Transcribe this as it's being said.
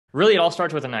Really, it all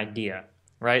starts with an idea,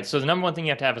 right? So the number one thing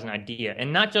you have to have is an idea,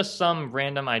 and not just some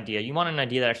random idea. You want an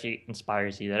idea that actually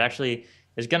inspires you, that actually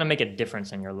is going to make a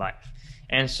difference in your life.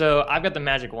 And so I've got the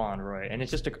magic wand, Roy, and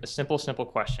it's just a simple, simple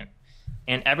question.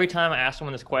 And every time I ask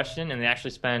someone this question and they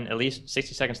actually spend at least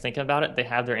 60 seconds thinking about it, they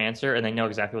have their answer and they know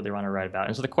exactly what they want to write about.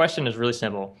 And so the question is really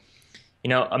simple.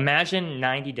 Imagine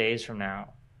 90 days from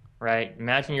now, right?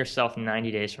 Imagine yourself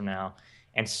 90 days from now,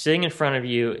 and sitting in front of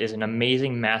you is an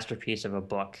amazing masterpiece of a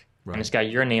book, and Right. it's got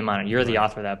your name on it. You're the Right.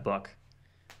 author of that book,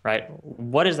 right?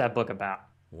 What is that book about?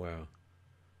 Wow.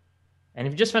 And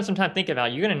if you just spend some time thinking about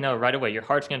it, you're going to know right away. Your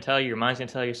heart's going to tell you, your mind's going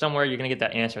to tell you, somewhere you're going to get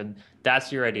that answer.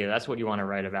 That's your idea. That's what you want to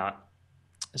write about.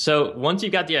 So once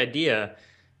you've got the idea,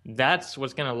 that's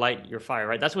what's going to light your fire,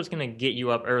 right? That's what's going to get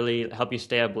you up early, help you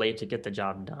stay up late to get the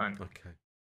job done. Okay.